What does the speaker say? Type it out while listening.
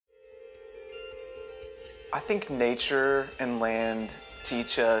I think nature and land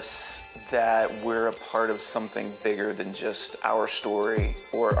teach us that we're a part of something bigger than just our story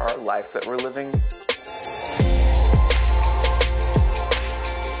or our life that we're living.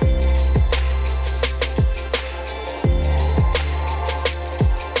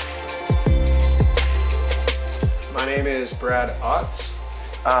 My name is Brad Otts.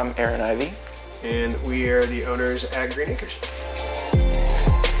 I'm Ivey. And we are the owners at Green Acres.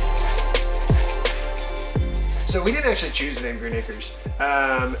 So we didn't actually choose the name Green Acres.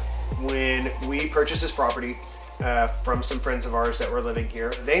 When we purchased this property from some friends of ours that were living here,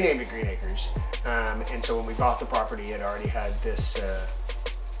 they named it Green Acres. And so when we bought the property, it already had this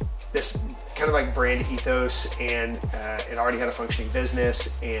this kind of like brand ethos, and it already had a functioning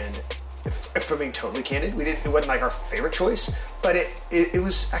business. And if I'm being totally candid, it wasn't like our favorite choice, but it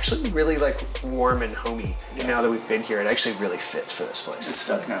was actually really like warm and homey. And now that we've been here, it actually really fits for this place. It's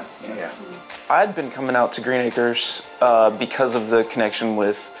stuck now. Yeah. I had been coming out to Green Acres because of the connection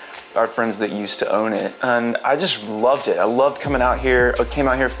with our friends that used to own it, and I just loved it. I loved coming out here. I came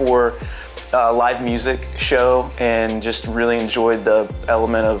out here for a live music show and just really enjoyed the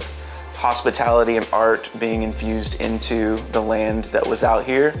element of hospitality and art being infused into the land that was out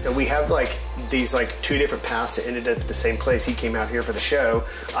here. And we have like these like two different paths that ended up at the same place. He came out here for the show.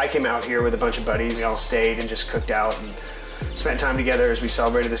 I came out here with a bunch of buddies. We all stayed and just cooked out and spent time together as we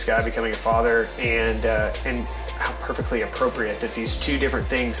celebrated this guy becoming a father, and how perfectly appropriate that these two different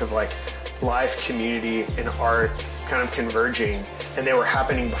things of like life, community, and art kind of converging, and they were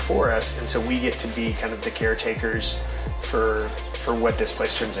happening before us, and so we get to be kind of the caretakers for what this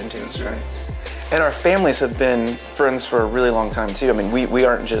place turns into. That's right. And our families have been friends for a really long time too. I mean, we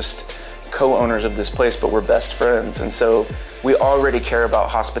aren't just co-owners of this place, but we're best friends. And so we already care about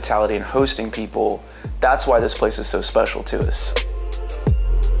hospitality and hosting people. That's why this place is so special to us.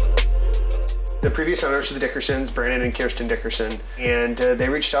 The previous owners of the Dickersons, Brandon and Kirsten Dickerson, and they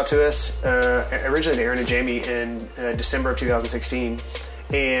reached out to us, originally to Aaron and Jamie in December of 2016.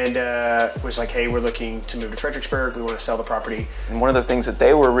 And was like, hey, we're looking to move to Fredericksburg. We want to sell the property. And one of the things that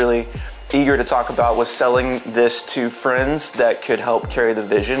they were really eager to talk about was selling this to friends that could help carry the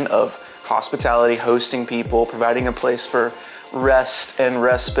vision of hospitality, hosting people, providing a place for rest and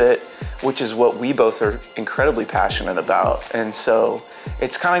respite, which is what we both are incredibly passionate about. And so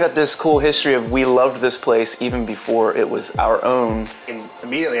it's kind of got this cool history of we loved this place even before it was our own. And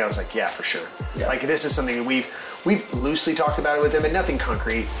immediately I was like, yeah, for sure. Yeah. Like, this is something that we've loosely talked about it with them, and nothing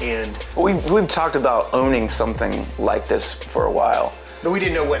concrete. And we've talked about owning something like this for a while, but we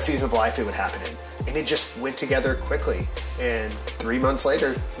didn't know what season of life it would happen in, and it just went together quickly. And 3 months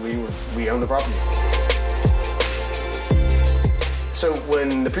later, we owned the property. So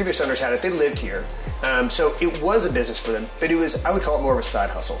when the previous owners had it, they lived here. So it was a business for them, but it was, I would call it more of a side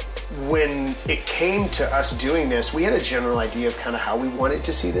hustle. When it came to us doing this, we had a general idea of kind of how we wanted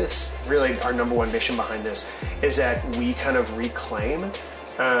to see this. Really, our number one mission behind this is that we kind of reclaim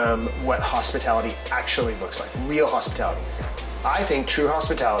what hospitality actually looks like, real hospitality. I think true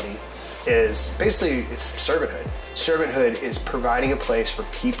hospitality is basically, it's servanthood. Servanthood is providing a place for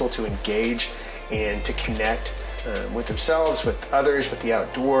people to engage and to connect with themselves, with others, with the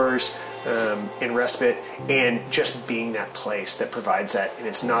outdoors, in respite, and just being that place that provides that. And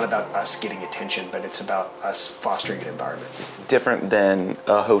it's not about us getting attention, but it's about us fostering an environment. Different than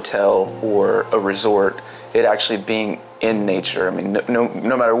a hotel or a resort, it actually being in nature. I mean,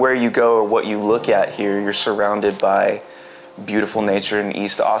 no matter where you go or what you look at here, you're surrounded by beautiful nature in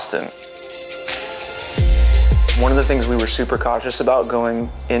East Austin. One of the things we were super cautious about going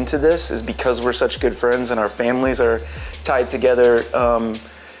into this is because we're such good friends and our families are tied together,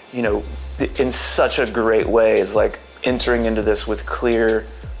 you know, in such a great way, is like entering into this with clear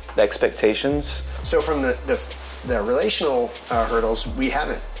expectations. So from the relational hurdles, we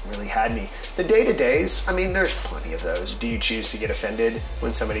haven't really had any. The day-to-days, I mean, there's plenty of those. Do you choose to get offended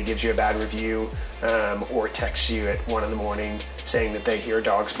when somebody gives you a bad review or texts you at 1 in the morning saying that they hear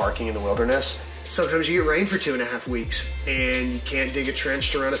dogs barking in the wilderness? Sometimes you get rain for 2.5 weeks and you can't dig a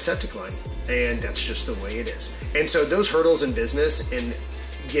trench to run a septic line, and that's just the way it is. And so those hurdles in business and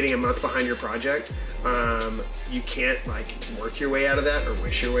getting a month behind your project, you can't like work your way out of that or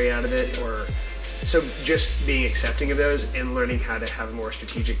wish your way out of it, or so just being accepting of those and learning how to have a more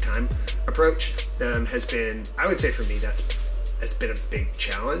strategic time approach has been, I would say for me, that's been a big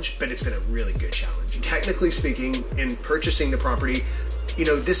challenge, but it's been a really good challenge. Technically speaking, in purchasing the property, you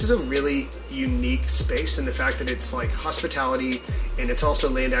know, this is a really unique space in the fact that it's like hospitality and it's also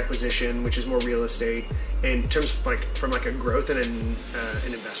land acquisition, which is more real estate. In terms of like from like a growth and an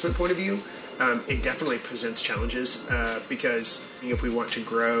investment point of view, It definitely presents challenges because if we want to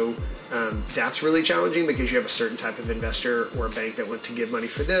grow, that's really challenging because you have a certain type of investor or a bank that wants to give money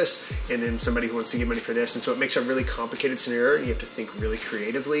for this, and then somebody who wants to give money for this, and so it makes a really complicated scenario, and you have to think really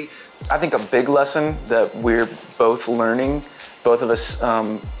creatively. I think a big lesson that we're both learning, both of us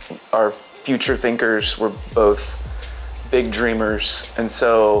are future thinkers, we're both big dreamers, and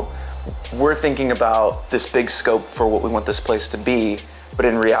so we're thinking about this big scope for what we want this place to be, but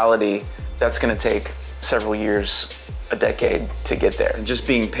in reality, that's going to take several years, a decade to get there. And just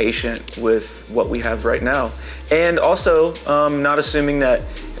being patient with what we have right now. And also not assuming that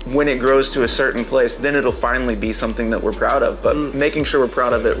when it grows to a certain place, then it'll finally be something that we're proud of, but making sure we're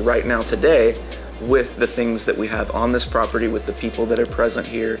proud of it right now today with the things that we have on this property, with the people that are present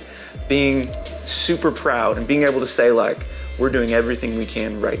here, being super proud and being able to say, like, we're doing everything we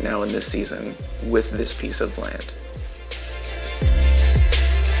can right now in this season with this piece of land.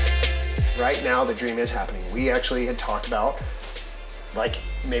 Right now, the dream is happening. We actually had talked about, like,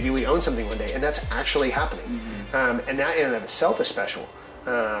 maybe we own something one day, and that's actually happening. And that in and of itself is special.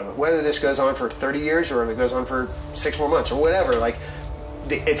 Whether this goes on for 30 years or if it goes on for 6 more months or whatever, like,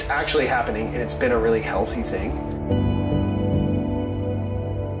 it's actually happening, and it's been a really healthy thing.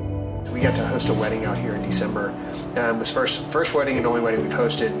 We got to host a wedding out here in December. It was first wedding and only wedding we've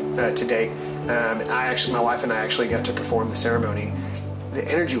hosted to date. My wife and I actually got to perform the ceremony. The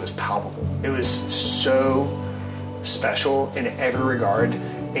energy was palpable. It was so special in every regard,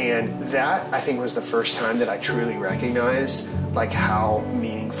 and that, I think, was the first time that I truly recognized like how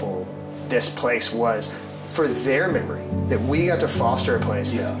meaningful this place was for their memory, that we got to foster a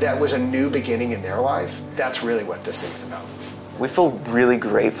place that was a new beginning in their life. That's really what this thing's about. We feel really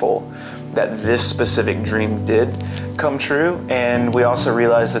grateful that this specific dream did come true, and we also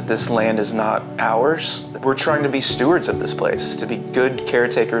realize that this land is not ours. We're trying to be stewards of this place, to be good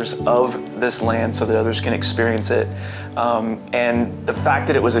caretakers of this land so that others can experience it. And the fact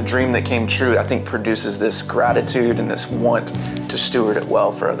that it was a dream that came true, I think, produces this gratitude and this want to steward it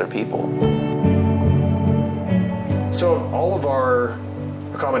well for other people. So of all of our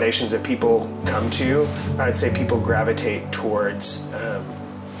accommodations that people come to, I'd say people gravitate towards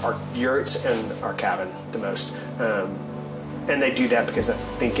our yurts and our cabin the most. And they do that because I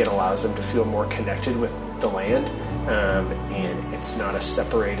think it allows them to feel more connected with the land, and it's not a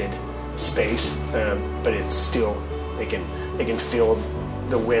separated space, but it's still, they can feel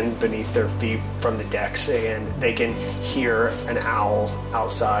the wind beneath their feet from the decks, and they can hear an owl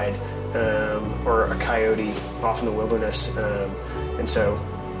outside or a coyote off in the wilderness, and so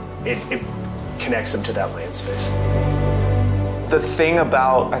it connects them to that land space. The thing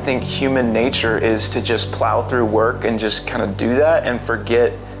about, I think, human nature is to just plow through work and just kind of do that and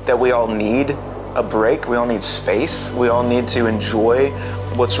forget that we all need a break, we all need space, we all need to enjoy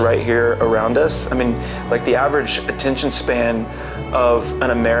what's right here around us. I mean, like, the average attention span of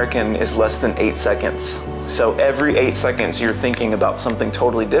an American is less than 8 seconds. So every 8 seconds you're thinking about something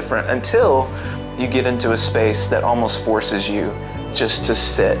totally different until you get into a space that almost forces you just to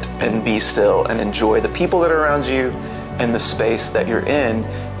sit and be still and enjoy the people that are around you and the space that you're in.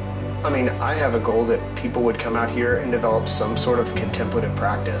 I mean, I have a goal that people would come out here and develop some sort of contemplative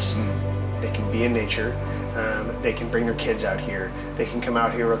practice. They can be in nature, they can bring their kids out here, they can come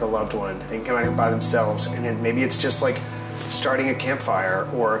out here with a loved one, they can come out here by themselves, and then maybe it's just like starting a campfire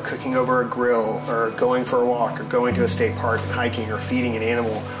or cooking over a grill or going for a walk or going to a state park and hiking or feeding an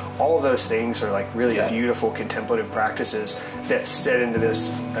animal. All of those things are like really beautiful contemplative practices that set into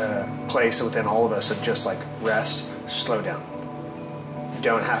this place within all of us of just like rest, slow down. You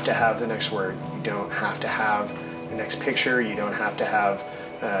don't have to have the next word. You don't have to have the next picture. You don't have to have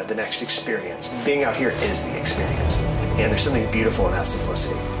the next experience. Being out here is the experience. And there's something beautiful in that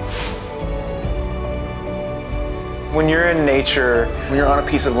simplicity. When you're in nature, when you're on a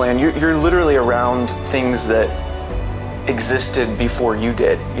piece of land, you're literally around things that existed before you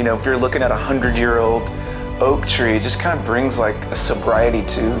did. You know, if you're looking at a 100-year-old oak tree, it just kind of brings like a sobriety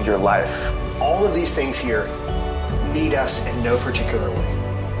to your life. All of these things here need us in no particular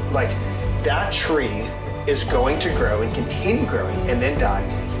way. Like, that tree is going to grow and continue growing and then die,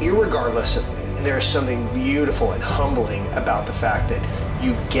 irregardless of me. And there is something beautiful and humbling about the fact that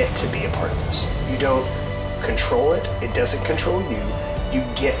you get to be a part of this. You don't control it, it doesn't control you, you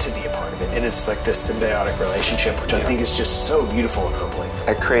get to be a part of it. And it's like this symbiotic relationship, which I think is just so beautiful and humbling.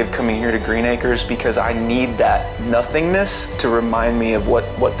 I crave coming here to Green Acres because I need that nothingness to remind me of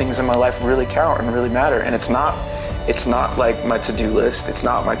what things in my life really count and really matter. And it's not It's not like my to-do list. It's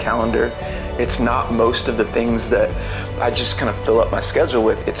not my calendar. It's not most of the things that I just kind of fill up my schedule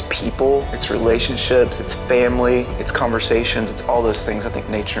with. It's people, it's relationships, it's family, it's conversations, it's all those things. I think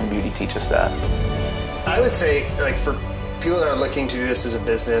nature and beauty teach us that. I would say, like, for people that are looking to do this as a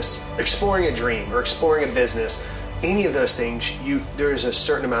business, exploring a dream or exploring a business, any of those things, there's a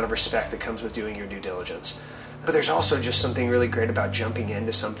certain amount of respect that comes with doing your due diligence. But there's also just something really great about jumping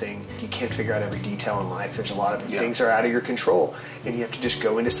into something. You can't figure out every detail in life. There's a lot of things that are out of your control, and you have to just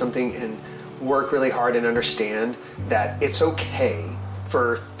go into something and work really hard and understand that it's okay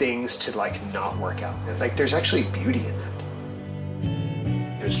for things to like not work out. Like, there's actually beauty in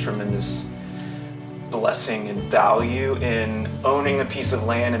that. There's tremendous blessing and value in owning a piece of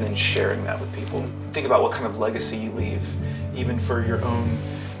land and then sharing that with people. Think about what kind of legacy you leave, even for your own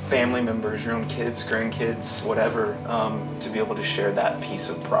family members, your own kids, grandkids, whatever, to be able to share that piece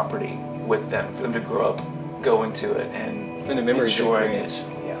of property with them, for them to grow up, go into it, and the memories enjoying it.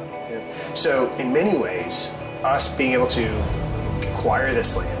 Yeah. So in many ways, us being able to acquire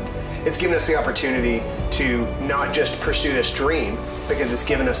this land, it's given us the opportunity to not just pursue this dream, because it's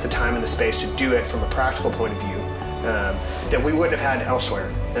given us the time and the space to do it from a practical point of view that we wouldn't have had elsewhere.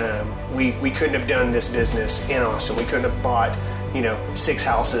 We couldn't have done this business in Austin. We couldn't have bought 6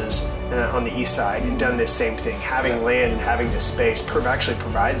 houses on the east side and done this same thing. Having land and having this space actually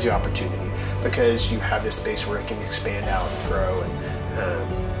provides the opportunity, because you have this space where it can expand out and grow,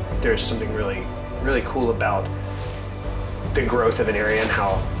 and there's something really, really cool about the growth of an area and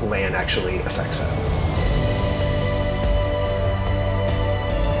how land actually affects that.